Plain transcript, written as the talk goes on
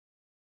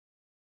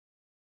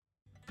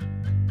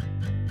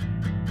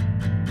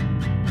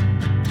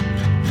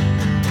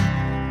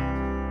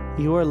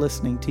You are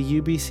listening to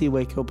UBC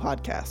Waco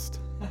Podcast.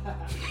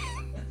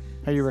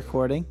 Are you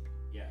recording?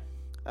 Yeah.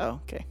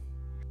 Oh, okay.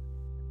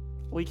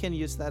 We can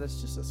use that as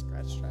just a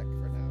scratch track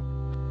for now.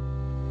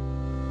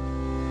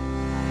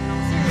 In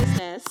all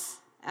seriousness,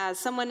 as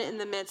someone in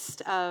the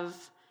midst of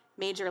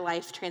major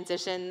life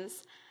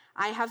transitions,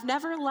 I have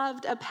never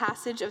loved a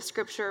passage of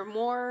Scripture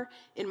more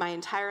in my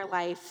entire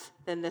life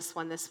than this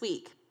one this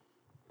week.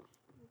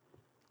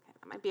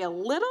 That might be a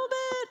little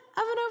bit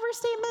of an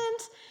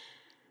overstatement,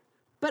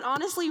 but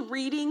honestly,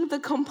 reading the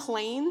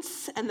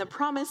complaints and the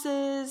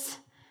promises,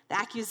 the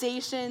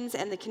accusations,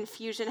 and the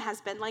confusion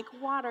has been like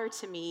water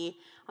to me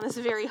on this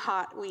very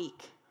hot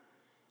week.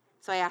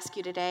 So I ask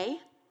you today,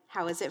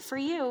 how is it for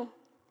you?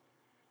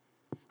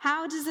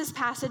 How does this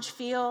passage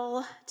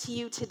feel to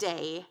you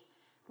today,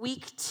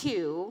 week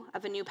 2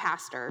 of a new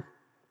pastor?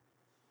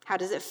 How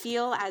does it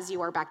feel as you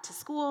are back to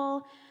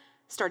school,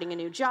 starting a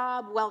new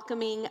job,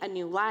 welcoming a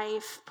new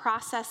life,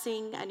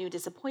 processing a new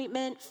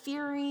disappointment,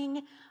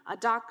 fearing a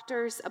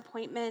doctor's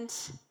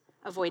appointment,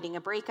 avoiding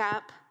a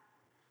breakup,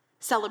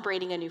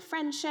 celebrating a new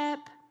friendship,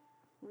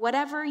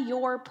 whatever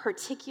your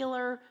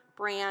particular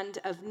brand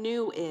of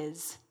new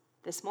is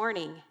this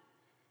morning?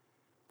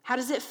 How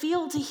does it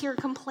feel to hear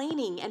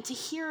complaining and to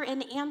hear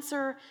an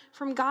answer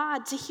from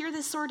God, to hear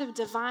this sort of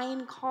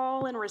divine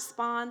call and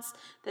response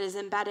that is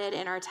embedded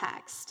in our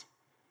text?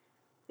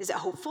 Is it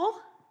hopeful?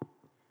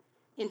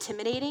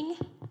 Intimidating?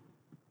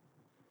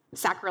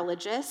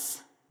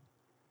 Sacrilegious?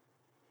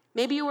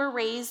 Maybe you were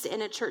raised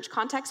in a church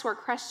context where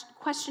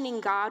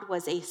questioning God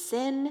was a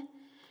sin,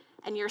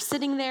 and you're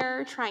sitting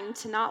there trying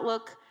to not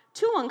look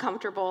too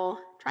uncomfortable,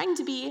 trying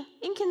to be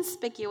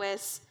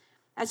inconspicuous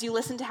as you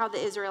listen to how the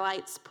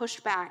Israelites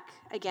pushed back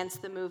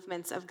against the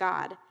movements of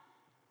God.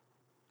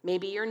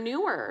 Maybe you're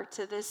newer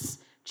to this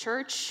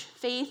church,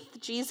 faith,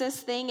 Jesus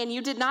thing, and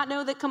you did not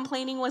know that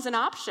complaining was an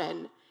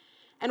option.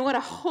 And what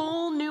a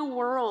whole new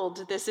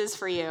world this is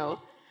for you.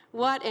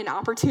 What an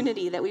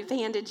opportunity that we've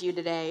handed you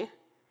today.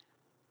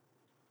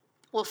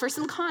 Well, for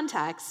some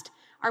context,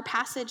 our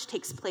passage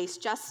takes place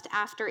just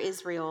after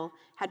Israel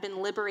had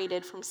been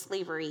liberated from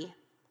slavery.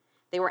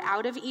 They were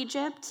out of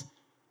Egypt.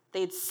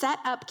 They'd set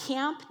up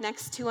camp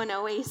next to an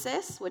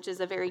oasis, which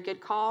is a very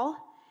good call.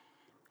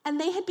 And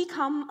they had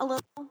become a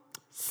little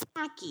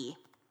snacky,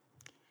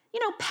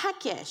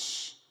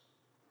 peckish.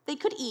 They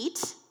could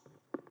eat.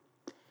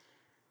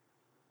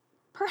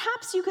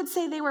 Perhaps you could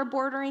say they were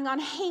bordering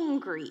on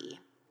hangry.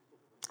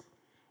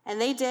 And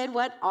they did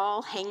what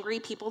all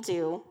hangry people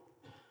do.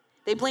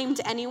 They blamed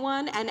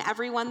anyone and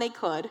everyone they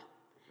could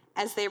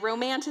as they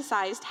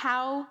romanticized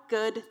how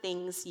good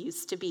things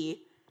used to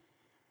be.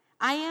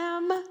 I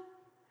am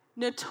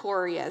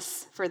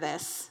notorious for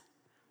this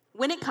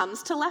when it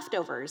comes to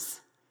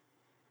leftovers.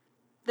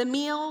 The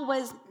meal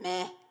was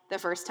meh the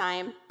first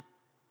time.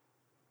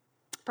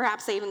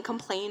 Perhaps I even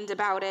complained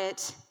about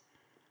it.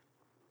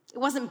 It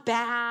wasn't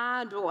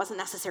bad, but it wasn't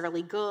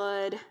necessarily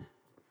good.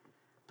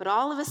 But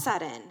all of a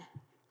sudden,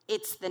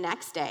 it's the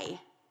next day.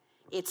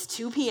 It's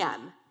 2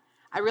 p.m.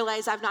 I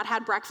realize I've not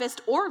had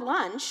breakfast or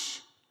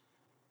lunch,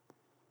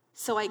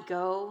 so I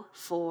go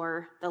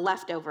for the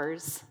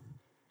leftovers.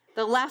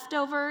 The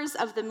leftovers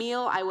of the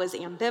meal I was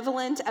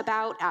ambivalent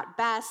about at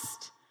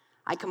best.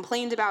 I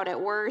complained about at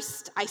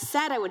worst. I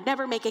said I would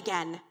never make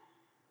again.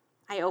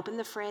 I open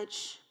the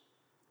fridge.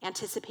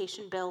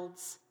 Anticipation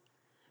builds.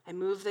 I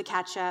move the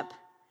ketchup.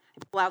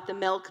 I pull out the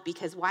milk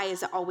because why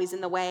is it always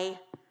in the way?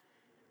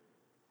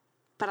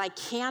 But I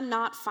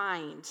cannot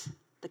find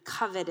the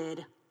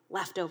coveted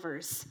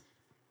leftovers.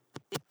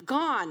 It's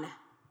gone.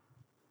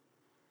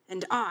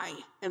 And I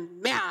am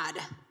mad.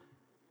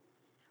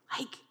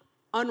 Like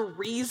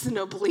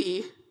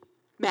unreasonably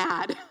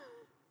mad.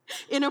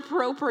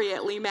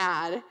 Inappropriately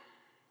mad.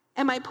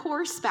 And my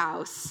poor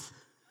spouse,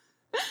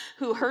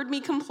 who heard me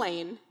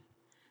complain,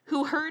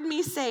 who heard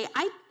me say,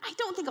 I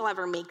don't think I'll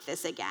ever make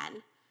this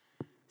again,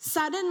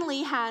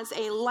 suddenly has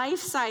a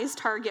life-size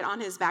target on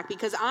his back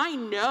because I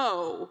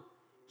know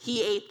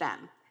he ate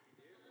them.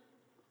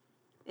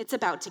 It's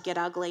about to get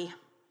ugly.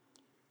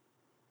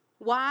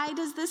 Why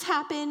does this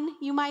happen,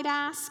 you might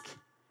ask?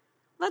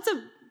 That's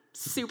a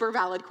super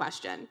valid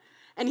question.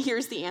 And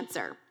here's the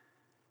answer.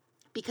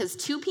 Because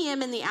 2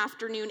 p.m. in the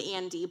afternoon,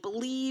 Andie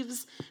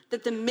believes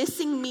that the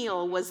missing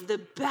meal was the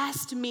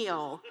best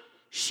meal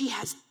she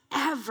has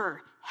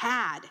ever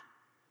had.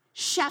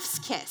 Chef's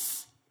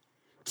kiss.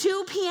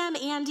 2 p.m.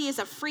 Andie is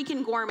a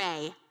freaking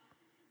gourmet.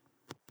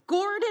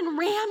 Gordon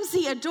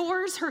Ramsay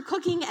adores her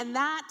cooking, and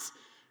that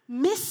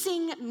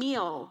missing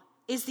meal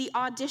is the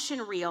audition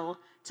reel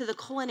to the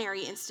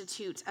Culinary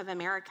Institute of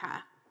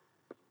America.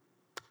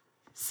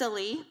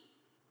 Silly,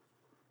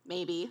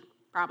 maybe,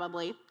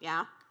 probably,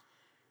 yeah.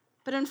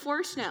 But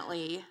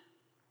unfortunately,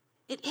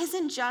 it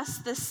isn't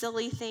just the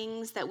silly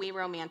things that we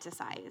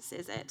romanticize,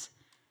 is it?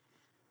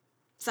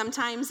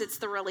 Sometimes it's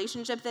the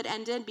relationship that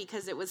ended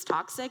because it was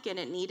toxic and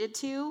it needed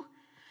to.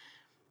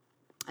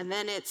 And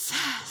then it's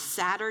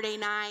Saturday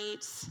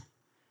night.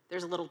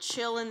 There's a little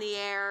chill in the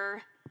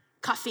air.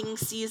 Cuffing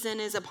season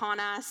is upon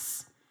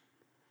us.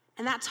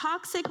 And that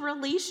toxic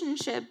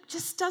relationship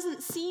just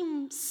doesn't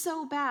seem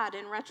so bad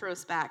in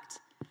retrospect.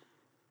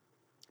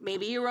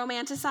 Maybe you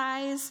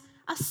romanticize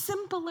a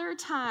simpler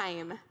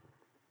time,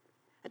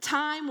 a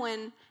time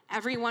when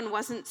everyone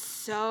wasn't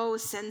so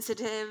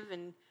sensitive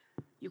and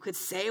you could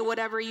say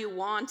whatever you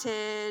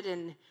wanted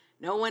and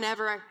no one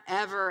ever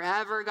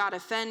got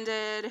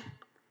offended.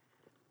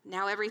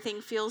 Now everything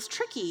feels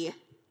tricky.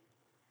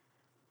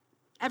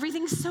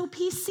 Everything's so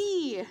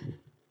PC.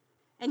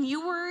 And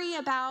you worry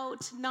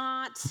about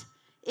not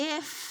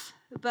if,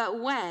 but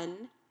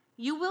when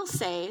you will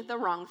say the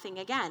wrong thing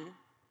again.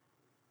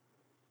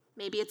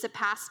 Maybe it's a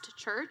past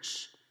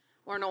church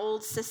or an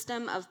old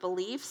system of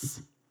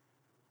beliefs.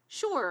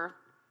 Sure,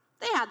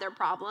 they had their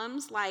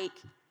problems, like,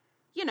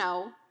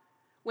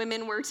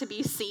 women were to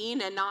be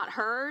seen and not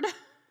heard.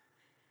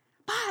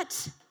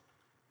 But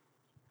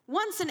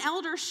once an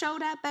elder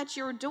showed up at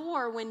your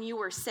door when you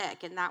were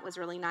sick, and that was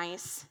really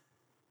nice.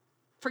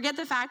 Forget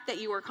the fact that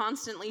you were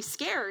constantly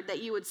scared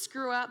that you would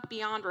screw up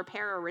beyond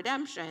repair or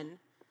redemption.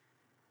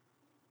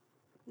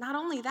 Not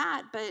only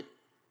that, but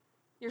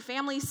your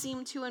family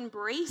seemed to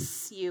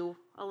embrace you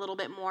a little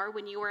bit more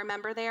when you were a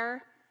member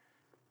there.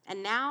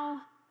 And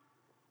now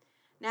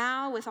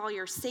with all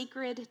your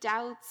sacred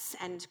doubts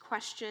and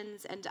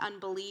questions and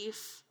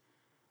unbelief,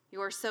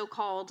 your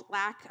so-called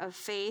lack of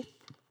faith,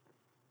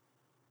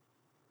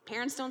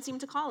 parents don't seem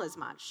to call as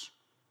much.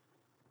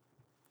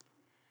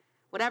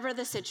 Whatever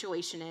the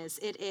situation is,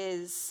 it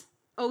is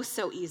oh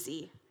so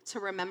easy to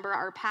remember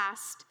our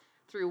past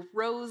through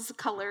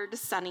rose-colored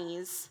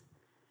Sunnies,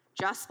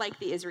 just like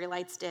the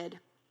Israelites did.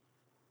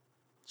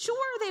 Sure,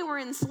 they were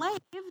enslaved,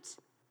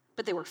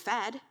 but they were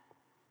fed.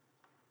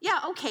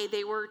 Yeah, okay,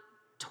 they were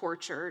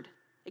tortured,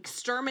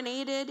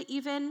 exterminated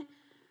even,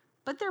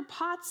 but their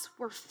pots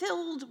were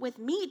filled with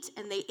meat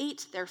and they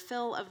ate their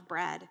fill of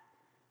bread.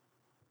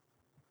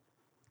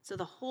 So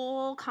the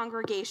whole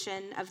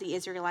congregation of the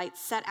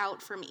Israelites set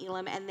out from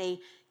Elim and they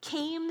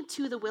came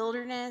to the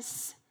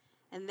wilderness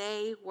and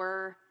they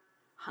were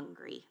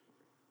hungry.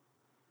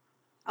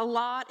 A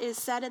lot is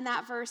said in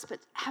that verse, but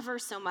ever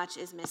so much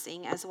is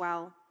missing as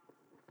well.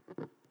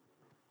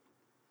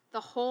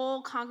 The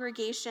whole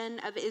congregation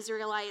of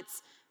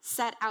Israelites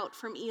set out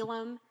from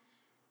Elim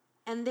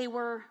and they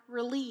were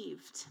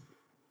relieved.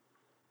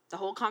 The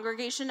whole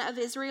congregation of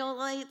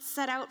Israelites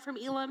set out from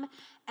Elim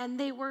and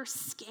they were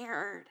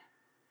scared.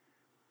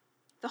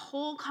 The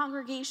whole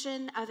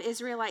congregation of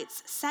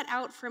Israelites set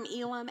out from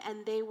Elim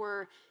and they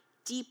were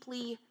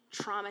deeply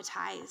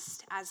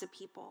traumatized as a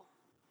people.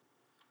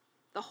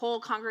 The whole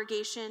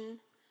congregation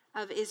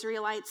of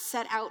Israelites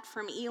set out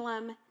from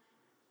Elim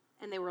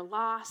and they were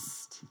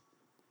lost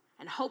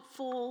and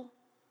hopeful,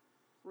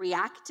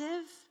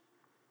 reactive,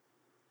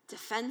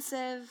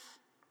 defensive,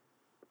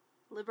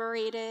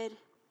 liberated,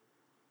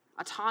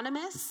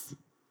 autonomous,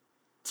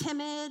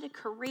 timid,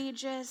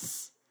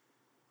 courageous,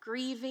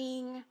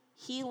 grieving,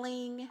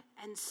 healing,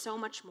 and so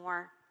much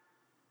more.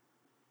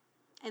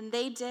 And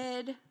they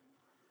did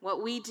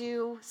what we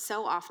do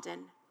so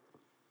often.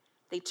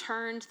 They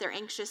turned their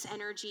anxious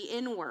energy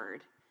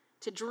inward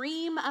to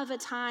dream of a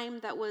time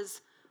that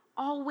was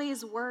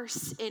always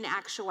worse in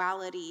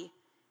actuality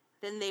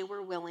than they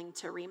were willing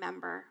to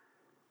remember.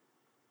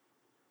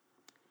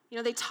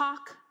 They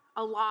talk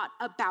a lot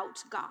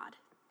about God,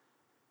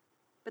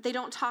 but they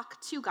don't talk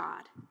to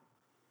God.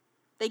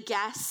 They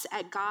guess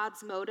at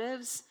God's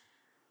motives,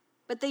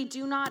 but they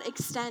do not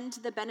extend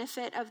the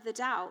benefit of the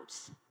doubt.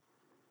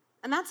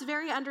 And that's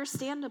very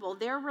understandable.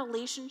 Their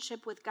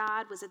relationship with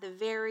God was at the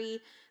very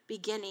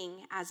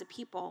beginning as a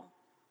people.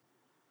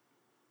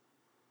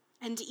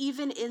 And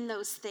even in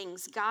those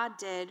things, God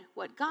did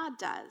what God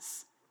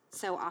does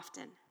so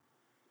often.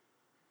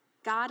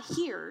 God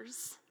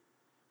hears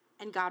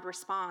and God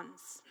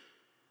responds.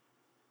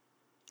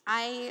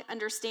 I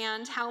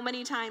understand how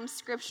many times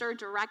Scripture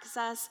directs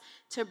us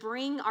to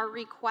bring our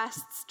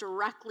requests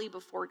directly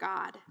before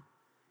God.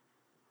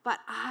 But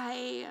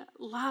I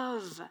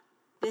love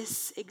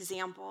this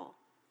example.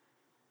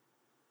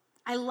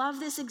 I love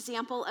this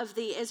example of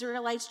the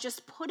Israelites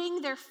just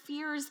putting their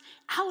fears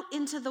out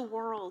into the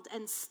world,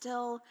 and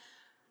still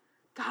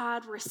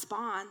God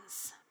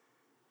responds,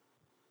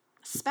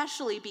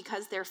 especially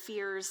because their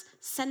fears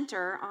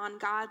center on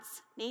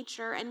God's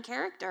nature and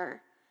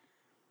character.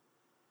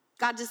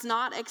 God does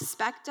not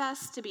expect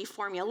us to be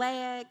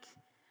formulaic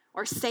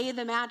or say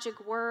the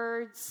magic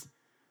words.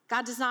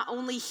 God does not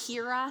only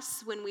hear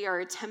us when we are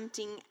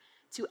attempting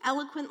to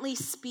eloquently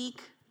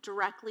speak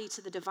directly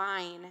to the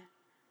divine.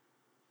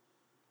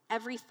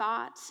 Every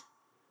thought,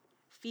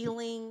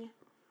 feeling,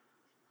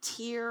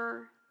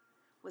 tear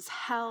was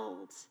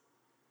held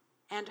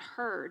and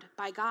heard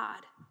by God,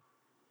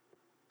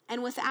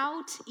 and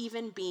without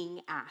even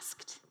being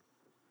asked.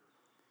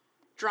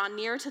 Draw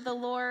near to the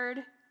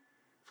Lord,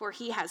 for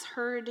he has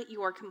heard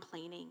your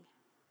complaining.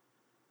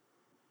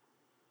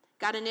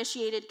 God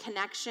initiated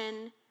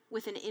connection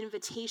with an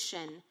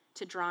invitation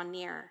to draw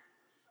near.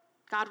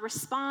 God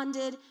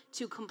responded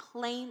to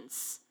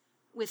complaints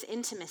with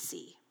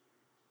intimacy.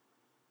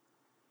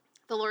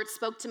 The Lord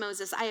spoke to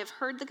Moses, I have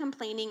heard the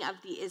complaining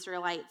of the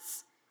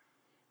Israelites.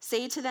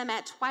 Say to them,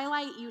 at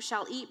twilight you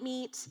shall eat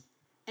meat,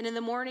 and in the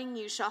morning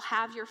you shall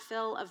have your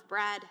fill of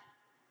bread.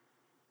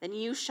 Then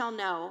you shall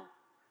know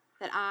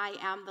that I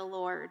am the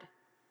Lord,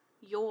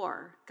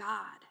 your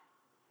God.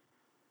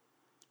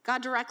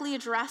 God directly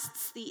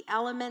addressed the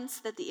elements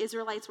that the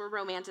Israelites were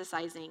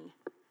romanticizing,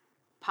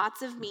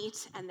 pots of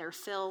meat and their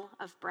fill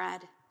of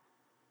bread.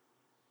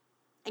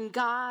 And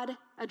God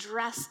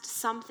addressed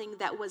something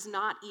that was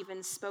not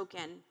even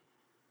spoken.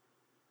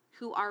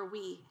 Who are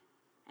we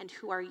and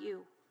who are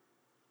you?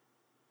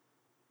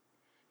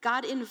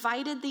 God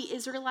invited the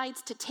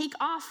Israelites to take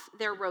off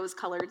their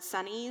rose-colored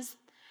sunnies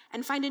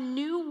and find a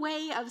new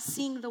way of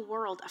seeing the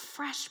world, a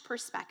fresh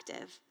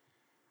perspective,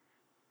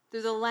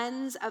 through the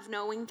lens of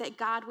knowing that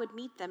God would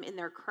meet them in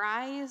their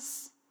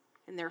cries,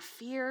 in their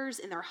fears,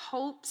 in their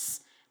hopes,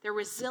 their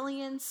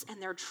resilience,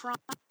 and their trauma,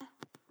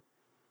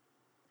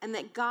 and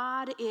that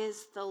God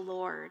is the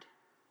Lord,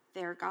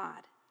 their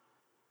God.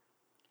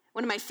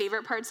 One of my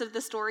favorite parts of the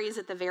story is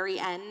at the very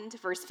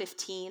end, verse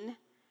 15.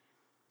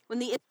 When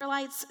the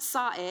Israelites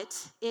saw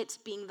it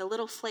being the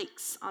little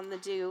flakes on the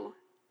dew,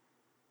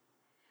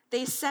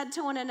 they said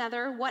to one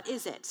another, what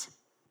is it?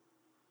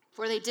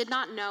 For they did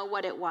not know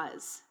what it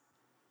was.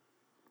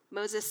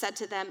 Moses said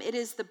to them, it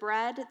is the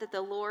bread that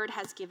the Lord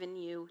has given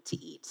you to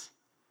eat.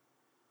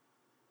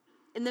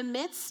 In the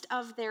midst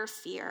of their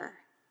fear,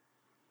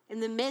 in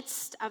the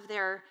midst of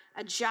their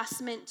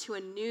adjustment to a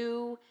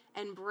new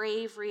and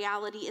brave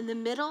reality, in the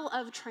middle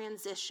of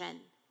transition,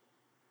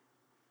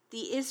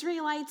 the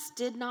Israelites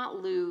did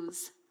not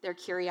lose their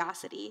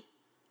curiosity.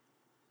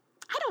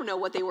 I don't know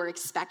what they were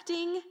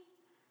expecting.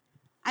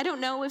 I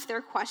don't know if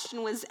their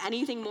question was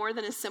anything more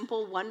than a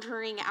simple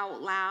wondering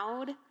out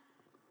loud.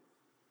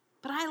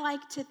 But I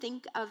like to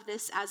think of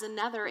this as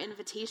another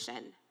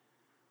invitation.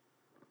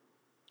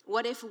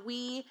 What if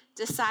we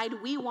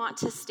decide we want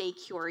to stay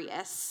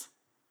curious,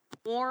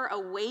 more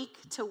awake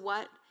to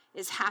what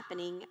is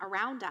happening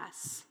around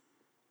us?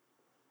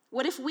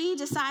 What if we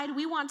decide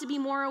we want to be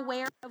more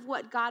aware of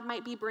what God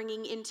might be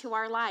bringing into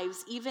our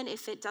lives, even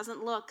if it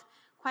doesn't look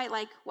quite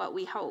like what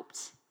we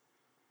hoped?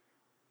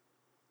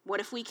 What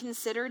if we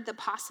considered the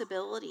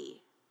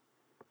possibility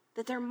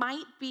that there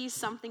might be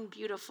something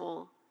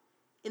beautiful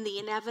in the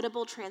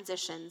inevitable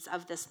transitions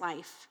of this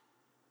life?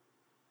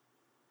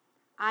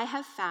 I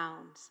have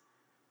found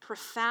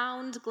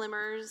profound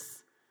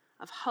glimmers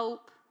of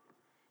hope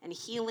and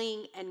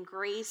healing and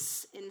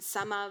grace in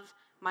some of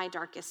my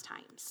darkest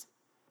times.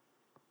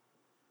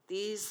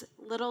 These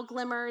little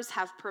glimmers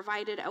have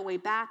provided a way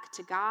back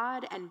to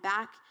God and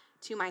back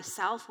to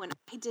myself when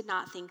I did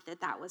not think that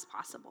that was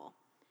possible.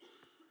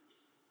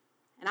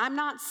 And I'm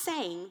not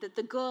saying that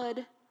the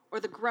good or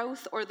the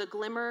growth or the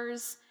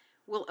glimmers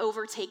will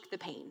overtake the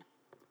pain.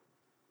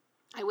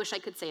 I wish I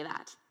could say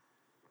that.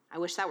 I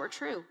wish that were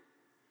true.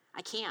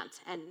 I can't,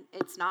 and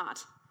it's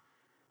not.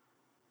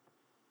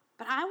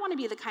 But I want to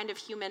be the kind of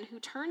human who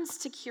turns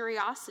to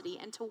curiosity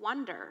and to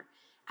wonder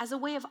as a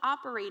way of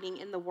operating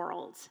in the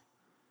world.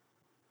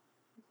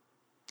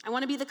 I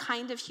want to be the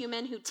kind of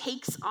human who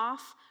takes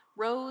off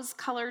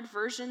rose-colored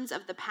versions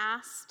of the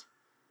past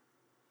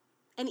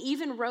and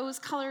even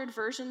rose-colored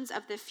versions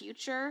of the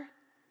future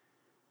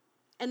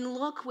and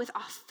look with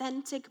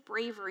authentic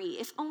bravery,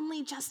 if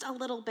only just a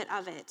little bit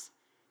of it,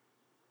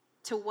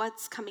 to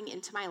what's coming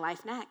into my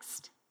life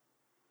next.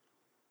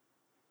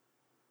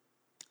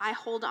 I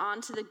hold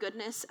on to the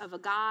goodness of a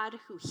God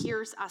who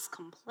hears us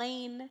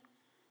complain,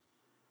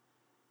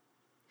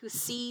 who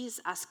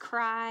sees us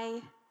cry,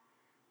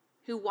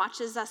 who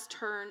watches us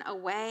turn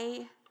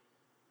away,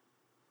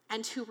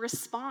 and who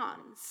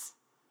responds,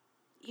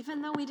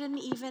 even though we didn't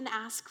even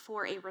ask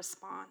for a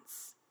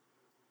response.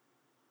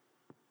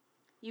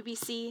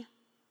 UBC,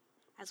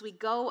 as we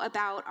go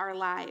about our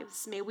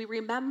lives, may we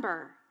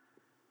remember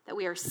that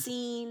we are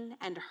seen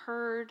and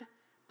heard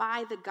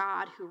by the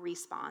God who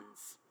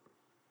responds.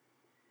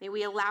 May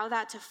we allow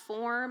that to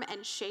form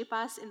and shape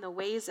us in the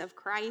ways of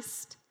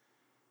Christ.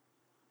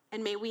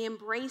 And may we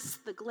embrace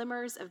the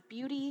glimmers of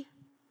beauty,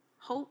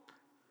 hope,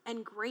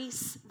 and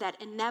grace that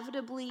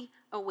inevitably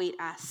await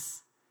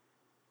us,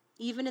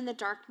 even in the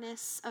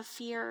darkness of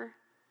fear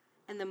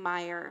and the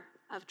mire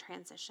of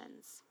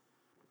transitions.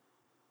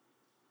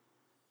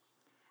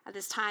 At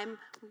this time,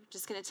 we're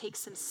just going to take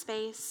some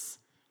space,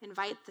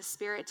 invite the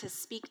Spirit to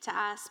speak to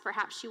us.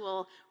 Perhaps she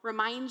will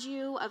remind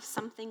you of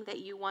something that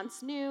you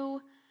once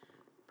knew.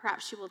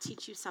 Perhaps she will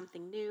teach you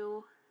something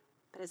new.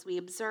 But as we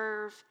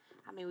observe,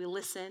 may we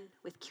listen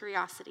with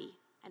curiosity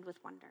and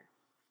with wonder.